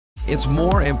It's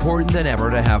more important than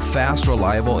ever to have fast,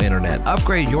 reliable internet.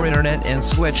 Upgrade your internet and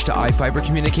switch to iFiber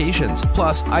Communications.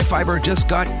 Plus, iFiber just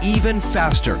got even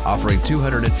faster, offering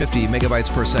 250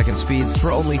 megabytes per second speeds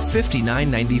for only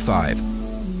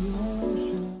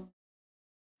 $59.95.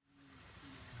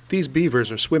 These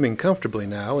beavers are swimming comfortably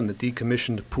now in the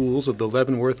decommissioned pools of the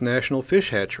Leavenworth National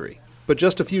Fish Hatchery. But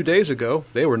just a few days ago,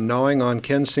 they were gnawing on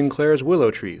Ken Sinclair's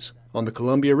willow trees on the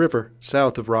Columbia River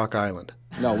south of Rock Island.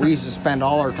 No, we used to spend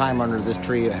all our time under this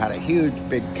tree. It had a huge,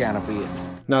 big canopy.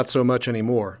 Not so much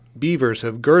anymore. Beavers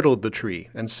have girdled the tree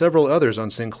and several others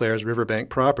on Sinclair's riverbank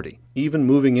property, even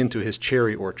moving into his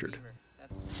cherry orchard.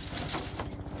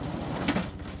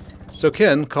 So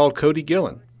Ken called Cody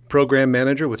Gillen, program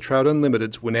manager with Trout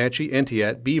Unlimited's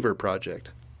Wenatchee-Entiat Beaver project.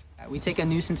 We take a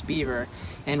nuisance beaver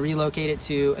and relocate it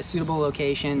to a suitable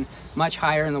location much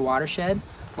higher in the watershed.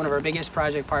 One of our biggest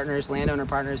project partners, landowner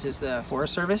partners, is the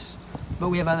Forest Service, but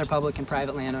we have other public and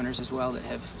private landowners as well that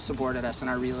have supported us in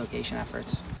our relocation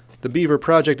efforts. The Beaver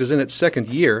project is in its second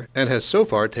year and has so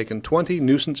far taken 20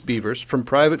 nuisance beavers from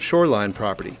private shoreline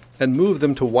property and moved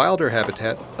them to wilder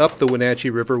habitat up the Wenatchee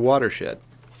River watershed.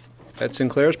 At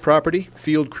Sinclair's property,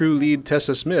 field crew lead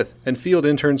Tessa Smith and field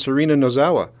intern Serena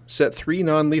Nozawa set 3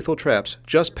 non-lethal traps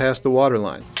just past the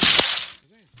waterline.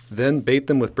 Then bait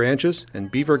them with branches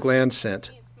and beaver gland scent.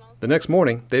 The next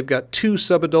morning, they've got 2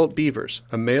 subadult beavers,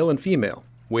 a male and female,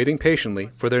 waiting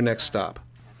patiently for their next stop.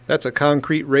 That's a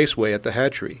concrete raceway at the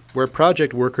hatchery, where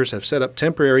project workers have set up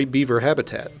temporary beaver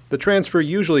habitat. The transfer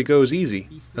usually goes easy,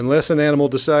 unless an animal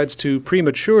decides to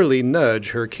prematurely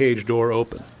nudge her cage door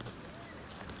open.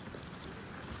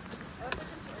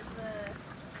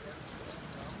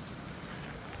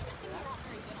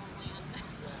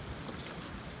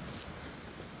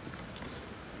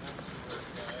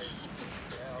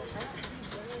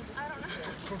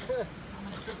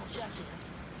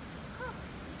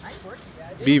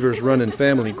 Beavers run in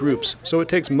family groups, so it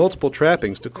takes multiple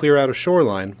trappings to clear out a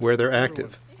shoreline where they're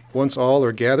active. Once all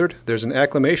are gathered, there's an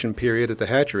acclimation period at the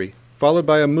hatchery, followed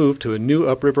by a move to a new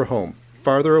upriver home,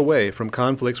 farther away from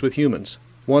conflicts with humans.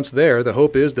 Once there, the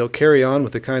hope is they'll carry on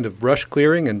with the kind of brush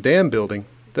clearing and dam building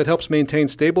that helps maintain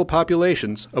stable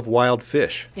populations of wild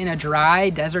fish. In a dry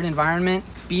desert environment,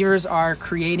 beavers are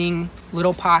creating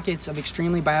little pockets of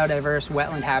extremely biodiverse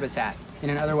wetland habitat in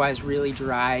an otherwise really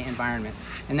dry environment.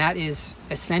 And that is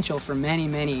essential for many,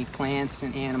 many plants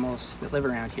and animals that live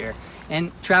around here.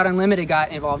 And Trout Unlimited got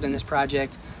involved in this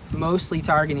project, mostly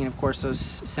targeting, of course, those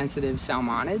sensitive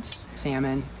salmonids,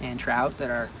 salmon and trout that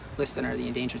are listed under the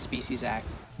Endangered Species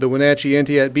Act. The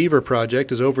Wenatchee-Entiat Beaver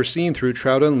project is overseen through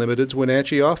Trout Unlimited's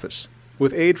Wenatchee office,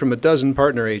 with aid from a dozen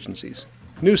partner agencies.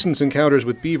 Nuisance encounters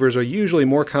with beavers are usually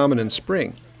more common in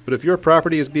spring, but if your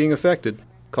property is being affected,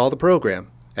 call the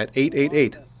program at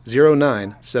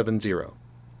 888-0970.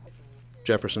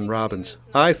 Jefferson Robbins,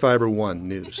 iFiber One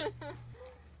News.